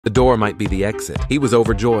The door might be the exit. He was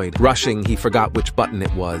overjoyed. Rushing, he forgot which button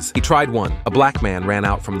it was. He tried one. A black man ran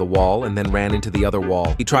out from the wall and then ran into the other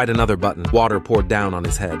wall. He tried another button. Water poured down on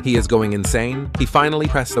his head. He is going insane? He finally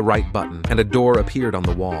pressed the right button, and a door appeared on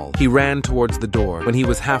the wall. He ran towards the door. When he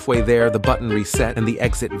was halfway there, the button reset and the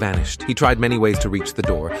exit vanished. He tried many ways to reach the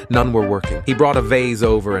door. None were working. He brought a vase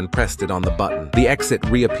over and pressed it on the button. The exit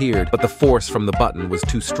reappeared, but the force from the button was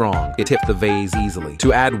too strong. It tipped the vase easily.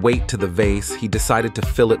 To add weight to the vase, he decided to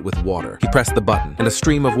fill it with water. He pressed the button, and a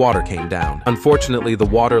stream of water came down. Unfortunately, the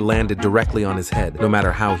water landed directly on his head, no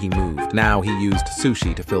matter how he moved. Now he used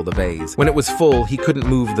sushi to fill the vase. When it was full, he couldn't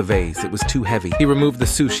move the vase. It was too heavy. He removed the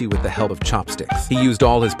sushi with the help of chopsticks. He used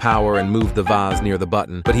all his power and moved the vase near the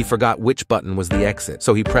button, but he forgot which button was the exit,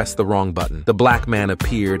 so he pressed the wrong button. The black man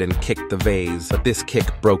appeared and kicked the vase, but this kick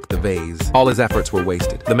broke the vase. All his efforts were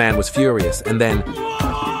wasted. The man was furious, and then